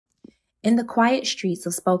In the quiet streets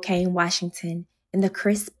of Spokane, Washington, in the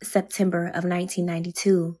crisp September of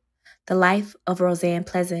 1992, the life of Roseann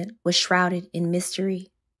Pleasant was shrouded in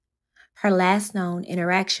mystery. Her last known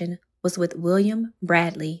interaction was with William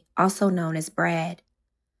Bradley, also known as Brad,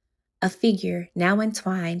 a figure now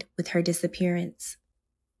entwined with her disappearance.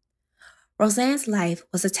 Roseann's life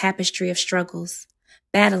was a tapestry of struggles,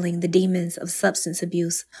 battling the demons of substance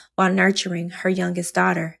abuse while nurturing her youngest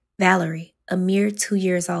daughter, Valerie, a mere 2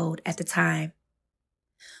 years old at the time.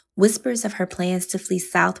 Whispers of her plans to flee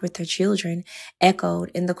south with her children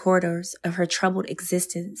echoed in the corridors of her troubled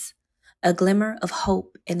existence, a glimmer of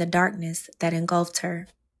hope in the darkness that engulfed her.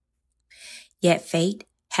 Yet fate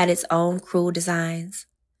had its own cruel designs.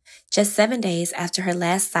 Just 7 days after her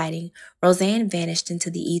last sighting, Roseann vanished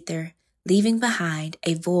into the ether, leaving behind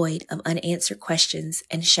a void of unanswered questions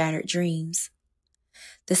and shattered dreams.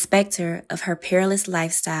 The specter of her perilous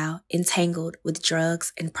lifestyle, entangled with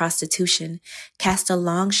drugs and prostitution, cast a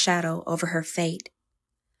long shadow over her fate.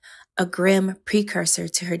 A grim precursor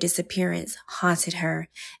to her disappearance haunted her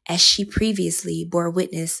as she previously bore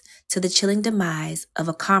witness to the chilling demise of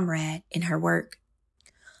a comrade in her work.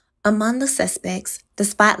 Among the suspects, the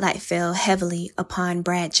spotlight fell heavily upon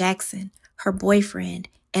Brad Jackson, her boyfriend,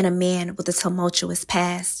 and a man with a tumultuous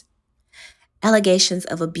past. Allegations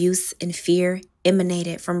of abuse and fear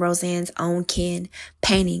emanated from Roseann's own kin,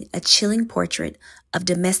 painting a chilling portrait of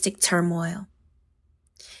domestic turmoil.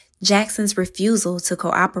 Jackson's refusal to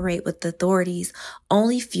cooperate with the authorities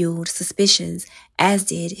only fueled suspicions, as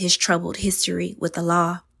did his troubled history with the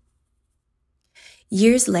law.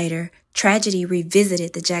 Years later, tragedy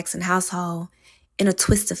revisited the Jackson household. In a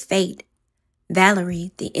twist of fate,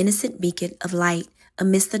 Valerie, the innocent beacon of light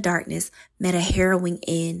amidst the darkness, met a harrowing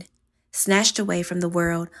end, snatched away from the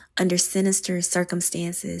world under sinister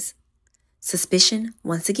circumstances. Suspicion,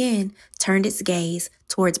 once again, turned its gaze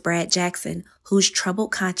towards Brad Jackson, whose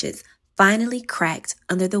troubled conscience finally cracked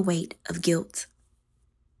under the weight of guilt.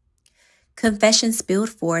 Confessions spilled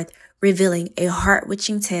forth, revealing a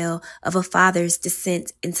heart-wrenching tale of a father's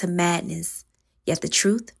descent into madness, yet the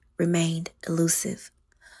truth remained elusive.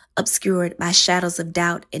 Obscured by shadows of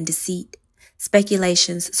doubt and deceit,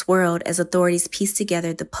 speculations swirled as authorities pieced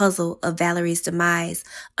together the puzzle of Valerie's demise,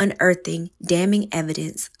 unearthing damning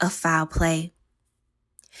evidence of foul play.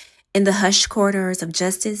 In the hushed corridors of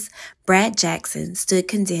justice, Brad Jackson stood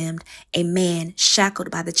condemned, a man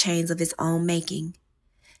shackled by the chains of his own making.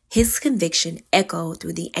 His conviction echoed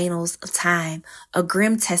through the annals of time, a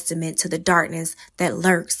grim testament to the darkness that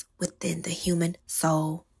lurks within the human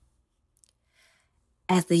soul.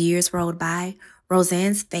 As the years rolled by,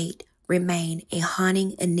 Roseann's fate remained a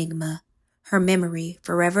haunting enigma, her memory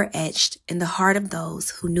forever etched in the heart of those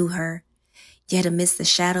who knew her. Yet amidst the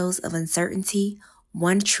shadows of uncertainty,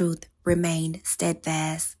 one truth remained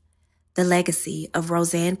steadfast: the legacy of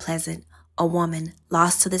Roseann Pleasant, a woman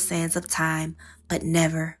lost to the sands of time but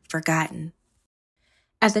never forgotten.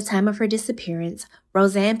 At the time of her disappearance,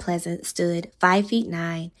 Roseann Pleasant stood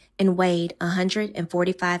 5'9" and weighed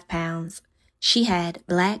 145 pounds. She had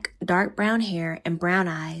black, dark brown hair and brown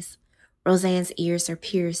eyes. Roseann's ears are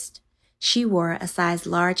pierced. She wore a size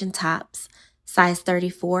large in tops, size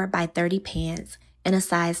 34 by 30 pants, and a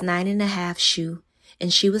size 9.5 shoe,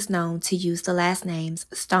 and she was known to use the last names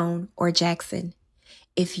Stone or Jackson.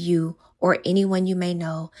 If you or anyone you may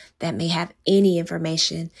know that may have any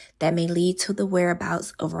information that may lead to the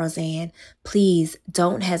whereabouts of Roseann, please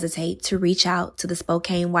don't hesitate to reach out to the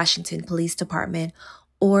Spokane, Washington Police Department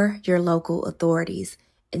or your local authorities,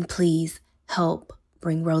 and please help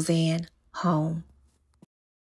bring Roseann home.